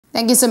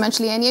Thank you so much,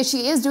 Leanne. Yes,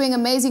 she is doing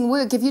amazing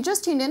work. If you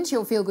just tuned into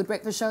your Feel Good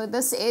Breakfast Show,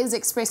 this is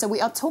Expresso.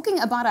 We are talking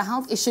about a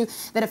health issue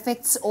that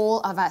affects all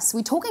of us.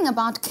 We're talking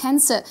about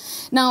cancer.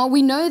 Now,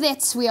 we know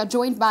that we are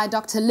joined by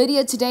Dr.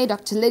 Lydia today,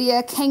 Dr.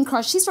 Lydia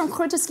Cairncross. She's from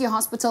Groote Schuur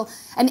Hospital,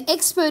 an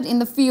expert in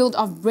the field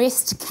of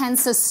breast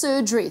cancer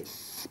surgery.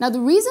 Now,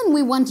 the reason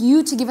we want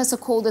you to give us a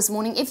call this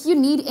morning, if you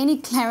need any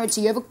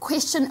clarity, you have a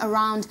question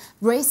around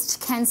breast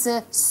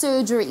cancer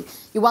surgery,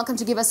 you're welcome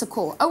to give us a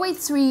call.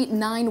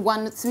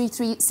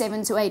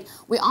 083-9133-728.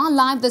 We are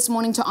live this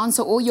morning to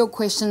answer all your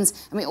questions,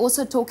 and we're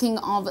also talking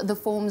of the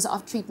forms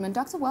of treatment.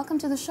 Doctor, welcome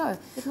to the show.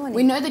 Good morning.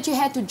 We know that you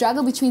had to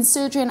juggle between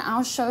surgery and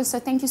our show, so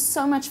thank you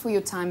so much for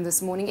your time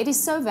this morning. It is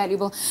so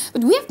valuable.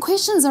 But we have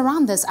questions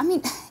around this. I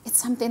mean,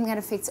 it's something that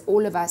affects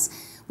all of us.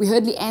 We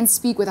heard Leanne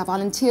speak with our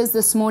volunteers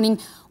this morning.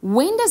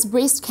 When does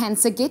breast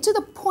cancer get to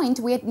the point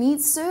where it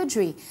needs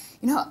surgery?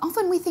 You know,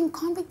 often we think,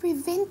 can't we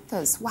prevent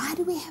this? Why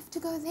do we have to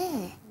go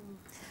there?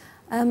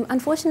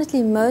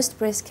 Unfortunately, most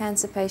breast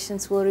cancer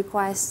patients will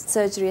require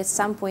surgery at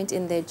some point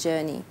in their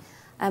journey.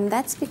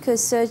 That's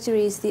because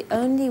surgery is the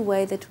only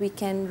way that we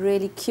can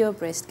really cure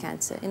breast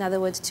cancer, in other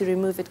words, to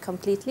remove it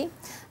completely.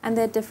 And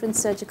there are different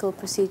surgical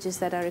procedures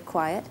that are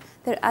required.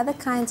 There are other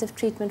kinds of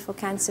treatment for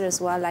cancer as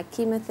well, like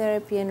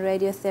chemotherapy and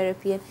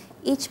radiotherapy, and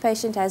each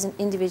patient has an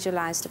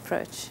individualized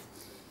approach.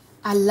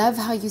 I love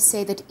how you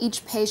say that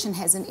each patient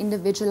has an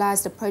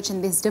individualized approach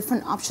and there's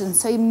different options.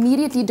 So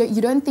immediately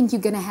you don't think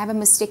you're going to have a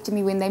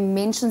mastectomy when they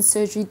mention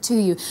surgery to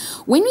you.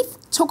 When we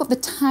talk of the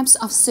types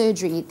of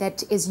surgery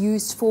that is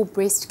used for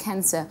breast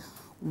cancer,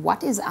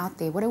 what is out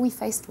there? What are we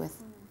faced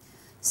with?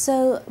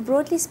 So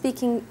broadly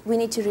speaking, we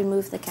need to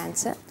remove the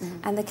cancer,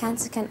 and the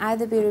cancer can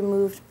either be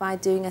removed by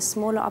doing a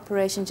smaller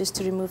operation just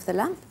to remove the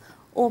lump,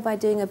 or by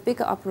doing a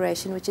bigger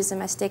operation, which is a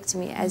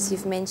mastectomy, as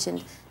you've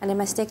mentioned. And a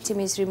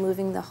mastectomy is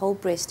removing the whole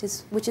breast,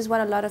 which is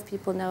what a lot of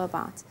people know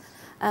about.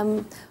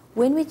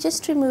 When we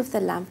just remove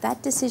the lump,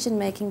 that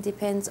decision-making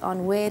depends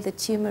on where the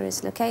tumor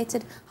is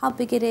located, how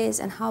big it is,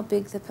 and how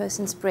big the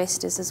person's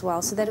breast is as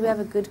well, so that we have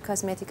a good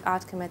cosmetic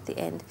outcome at the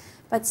end.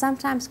 But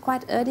sometimes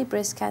quite early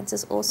breast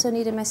cancers also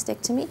need a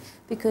mastectomy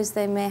because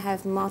they may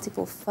have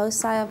multiple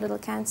foci of little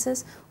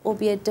cancers or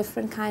be a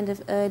different kind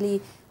of early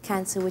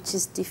cancer, which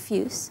is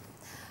diffuse.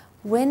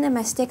 When a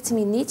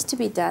mastectomy needs to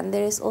be done,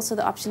 there is also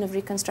the option of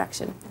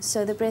reconstruction.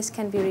 So the breast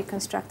can be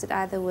reconstructed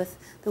either with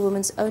the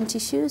woman's own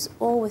tissues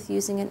or with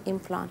using an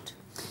implant.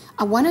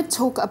 I want to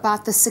talk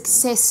about the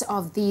success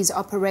of these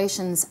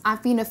operations.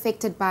 I've been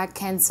affected by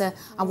cancer.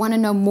 I want to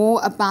know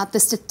more about the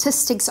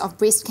statistics of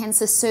breast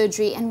cancer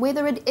surgery and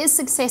whether it is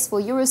successful.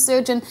 You're a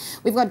surgeon.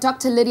 We've got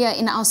Dr. Lydia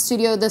in our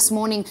studio this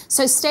morning.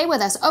 So stay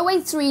with us.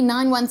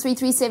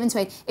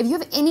 083-9133-728. If you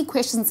have any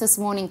questions this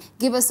morning,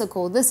 give us a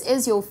call. This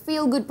is your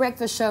Feel Good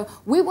Breakfast Show.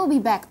 We will be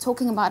back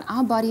talking about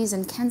our bodies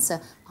and cancer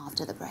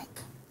after the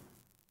break.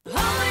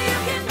 Oh, you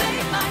can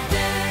make my day.